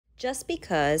Just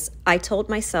because I told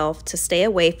myself to stay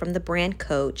away from the brand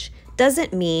Coach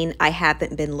doesn't mean I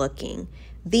haven't been looking.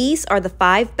 These are the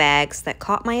 5 bags that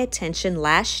caught my attention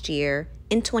last year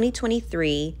in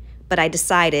 2023, but I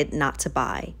decided not to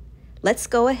buy. Let's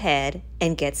go ahead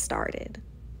and get started.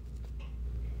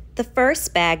 The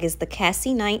first bag is the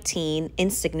Cassie 19 in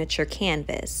Signature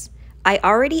Canvas. I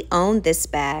already own this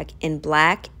bag in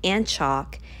black and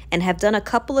chalk and have done a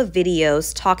couple of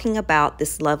videos talking about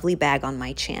this lovely bag on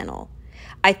my channel.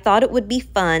 I thought it would be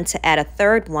fun to add a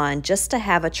third one just to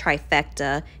have a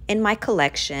trifecta in my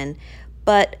collection,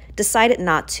 but decided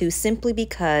not to simply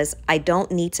because I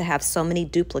don't need to have so many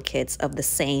duplicates of the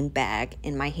same bag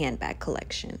in my handbag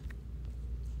collection.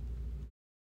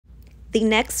 The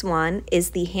next one is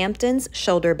the Hamptons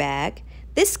shoulder bag.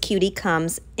 This cutie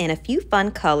comes in a few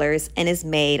fun colors and is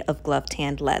made of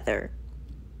glove-tanned leather.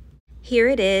 Here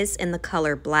it is in the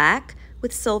color black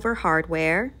with silver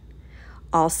hardware.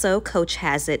 Also, Coach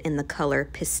has it in the color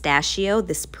pistachio,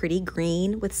 this pretty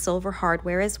green with silver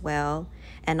hardware as well,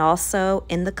 and also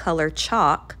in the color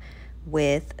chalk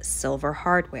with silver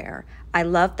hardware. I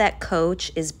love that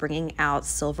Coach is bringing out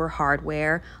silver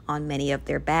hardware on many of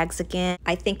their bags again.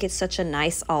 I think it's such a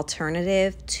nice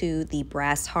alternative to the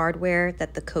brass hardware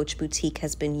that the Coach boutique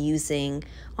has been using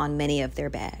on many of their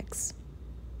bags.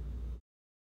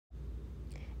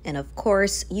 And of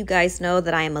course, you guys know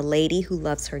that I am a lady who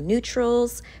loves her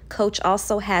neutrals. Coach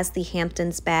also has the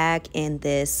Hamptons bag in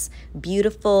this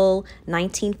beautiful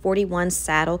 1941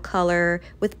 saddle color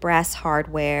with brass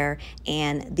hardware.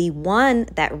 And the one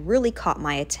that really caught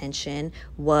my attention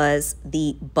was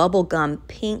the bubblegum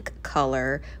pink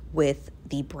color with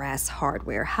the brass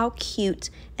hardware. How cute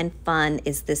and fun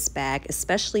is this bag,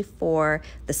 especially for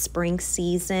the spring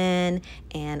season?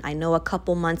 And I know a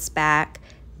couple months back,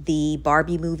 the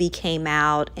Barbie movie came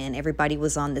out and everybody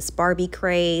was on this Barbie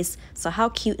craze. So how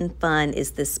cute and fun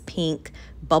is this pink,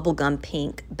 bubblegum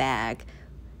pink bag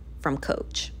from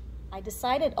Coach? I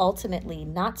decided ultimately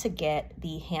not to get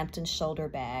the Hampton shoulder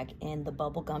bag in the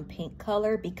bubblegum pink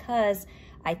color because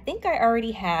I think I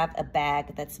already have a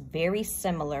bag that's very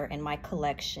similar in my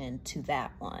collection to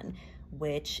that one,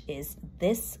 which is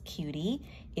this cutie.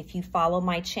 If you follow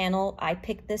my channel, I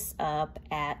picked this up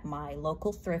at my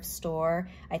local thrift store.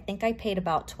 I think I paid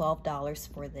about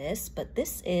 $12 for this, but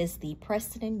this is the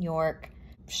Preston & York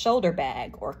shoulder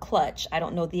bag or clutch. I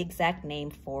don't know the exact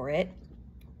name for it,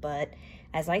 but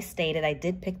as I stated, I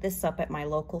did pick this up at my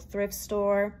local thrift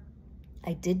store.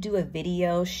 I did do a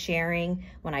video sharing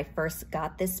when I first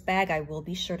got this bag. I will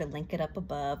be sure to link it up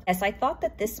above, as I thought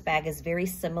that this bag is very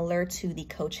similar to the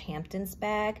Coach Hamptons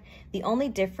bag. The only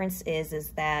difference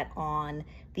is that on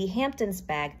the Hamptons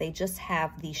bag, they just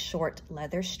have the short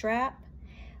leather strap.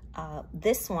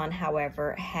 This one,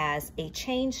 however, has a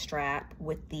chain strap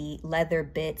with the leather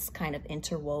bits kind of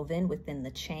interwoven within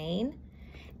the chain.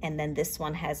 And then this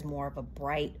one has more of a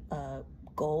bright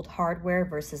gold hardware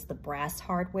versus the brass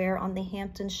hardware on the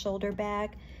Hampton shoulder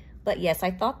bag. But yes, I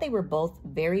thought they were both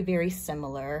very, very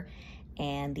similar.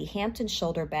 And the Hampton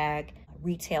shoulder bag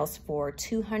retails for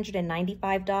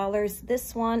 $295.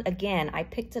 This one, again, I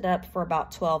picked it up for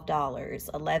about $12,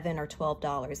 $11 or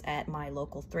 $12 at my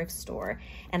local thrift store.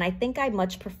 And I think I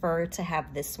much prefer to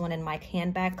have this one in my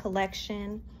handbag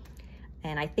collection.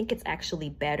 And I think it's actually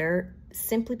better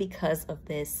simply because of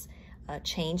this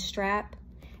chain strap,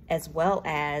 as well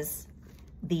as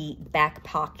the back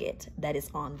pocket that is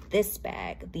on this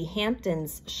bag. The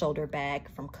Hamptons shoulder bag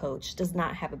from Coach does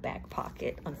not have a back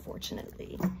pocket,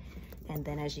 unfortunately. And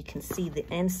then as you can see, the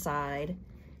inside,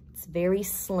 it's very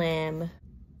slim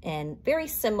and very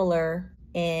similar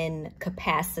in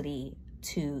capacity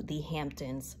to the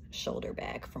Hamptons shoulder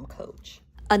bag from Coach.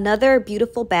 Another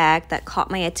beautiful bag that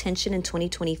caught my attention in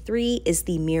 2023 is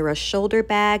the Mira shoulder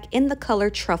bag in the color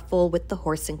truffle with the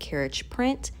horse and carriage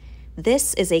print.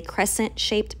 This is a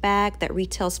crescent-shaped bag that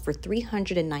retails for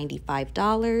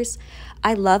 $395.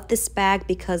 I love this bag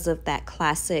because of that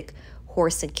classic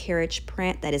horse and carriage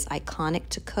print that is iconic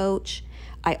to Coach.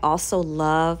 I also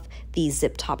love the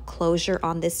zip top closure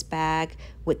on this bag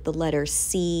with the letter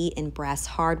C in brass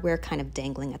hardware kind of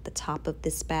dangling at the top of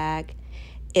this bag.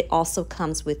 It also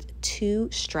comes with 2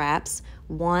 straps.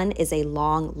 One is a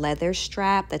long leather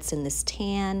strap that's in this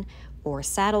tan or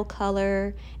saddle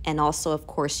color. And also, of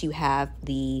course, you have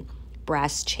the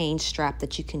brass chain strap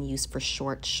that you can use for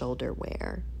short shoulder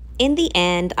wear. In the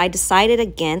end, I decided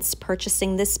against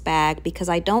purchasing this bag because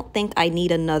I don't think I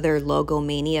need another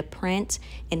Logomania print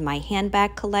in my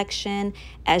handbag collection.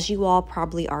 As you all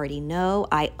probably already know,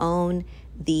 I own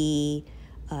the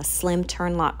slim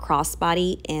turn lock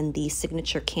crossbody in the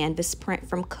signature canvas print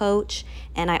from Coach,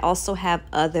 and I also have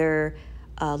other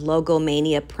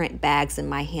Logomania print bags in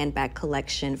my handbag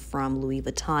collection from Louis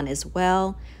Vuitton as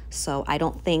well. So I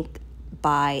don't think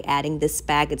by adding this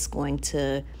bag it's going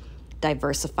to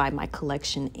diversify my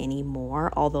collection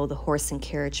anymore, although the horse and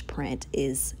carriage print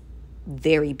is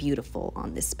very beautiful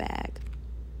on this bag.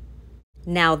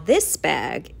 Now this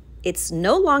bag, it's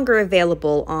no longer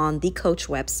available on the Coach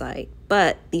website,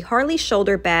 but the Harley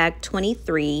Shoulder Bag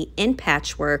 23 in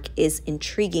patchwork is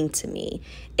intriguing to me.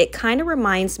 It kind of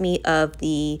reminds me of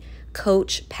the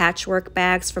Coach patchwork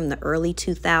bags from the early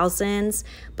 2000s,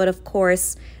 but of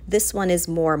course this one is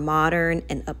more modern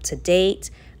and up to date.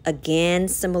 Again,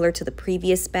 similar to the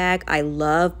previous bag, I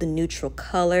love the neutral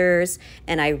colors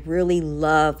and I really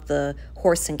love the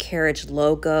horse and carriage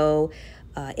logo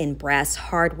in brass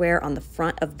hardware on the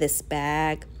front of this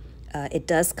bag. It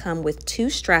does come with 2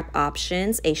 strap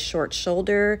options, a short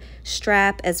shoulder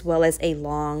strap as well as a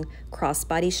long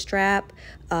crossbody strap.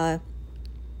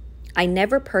 I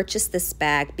never purchased this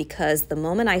bag because the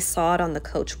moment I saw it on the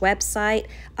Coach website,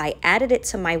 I added it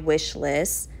to my wish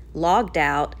list, logged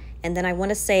out, and then I want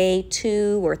to say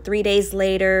 2 or 3 days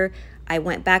later, I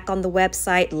went back on the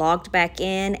website, logged back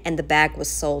in, and the bag was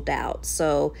sold out.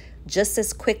 So just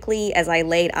as quickly as I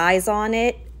laid eyes on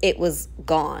it, it was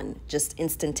gone just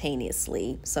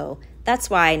instantaneously. So that's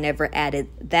why I never added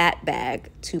that bag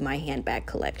to my handbag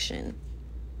collection.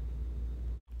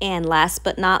 And last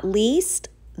but not least,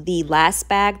 the last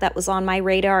bag that was on my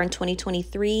radar in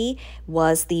 2023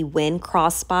 was the Wynn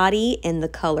Crossbody in the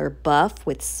color buff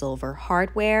with silver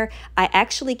hardware. I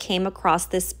actually came across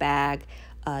this bag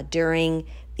during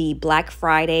the Black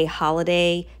Friday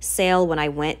holiday sale when I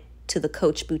went to the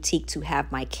Coach boutique to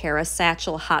have my Kara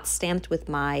satchel hot stamped with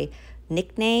my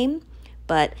nickname.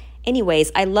 But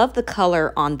anyways, I love the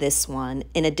color on this one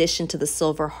in addition to the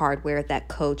silver hardware that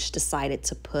Coach decided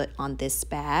to put on this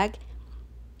bag.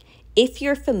 If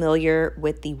you're familiar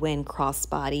with the Wynn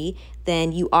Crossbody,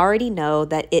 then you already know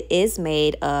that it is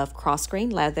made of cross-grain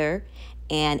leather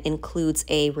and includes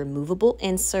a removable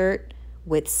insert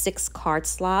with 6 card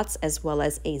slots as well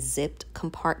as a zipped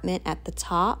compartment at the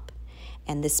top.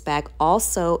 And this bag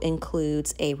also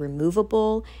includes a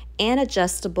removable and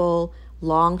adjustable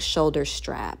long shoulder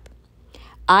strap.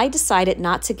 I decided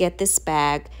not to get this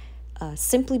bag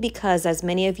simply because, as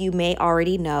many of you may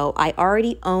already know, I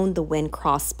already own the Wynn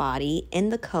Crossbody in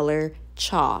the color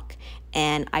chalk,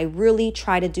 and I really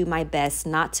try to do my best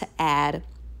not to add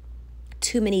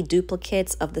too many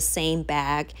duplicates of the same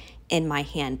bag in my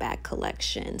handbag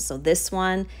collection. So this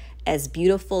one, as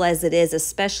beautiful as it is,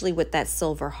 especially with that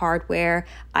silver hardware,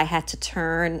 I had to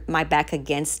turn my back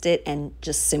against it and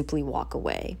just simply walk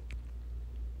away.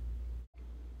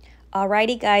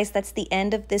 Alrighty guys, that's the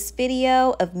end of this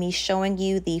video of me showing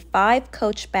you the 5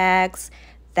 Coach bags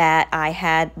that I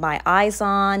had my eyes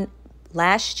on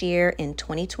last year in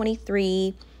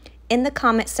 2023. In the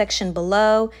comment section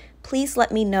below, please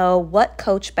let me know what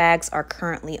Coach bags are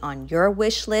currently on your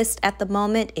wish list at the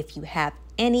moment, if you have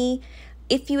any.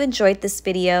 If you enjoyed this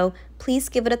video, please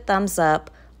give it a thumbs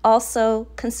up. Also,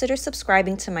 consider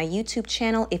subscribing to my YouTube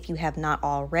channel if you have not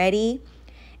already.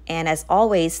 And as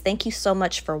always, thank you so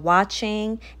much for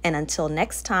watching. And until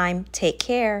next time, take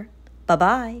care.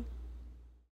 Bye-bye.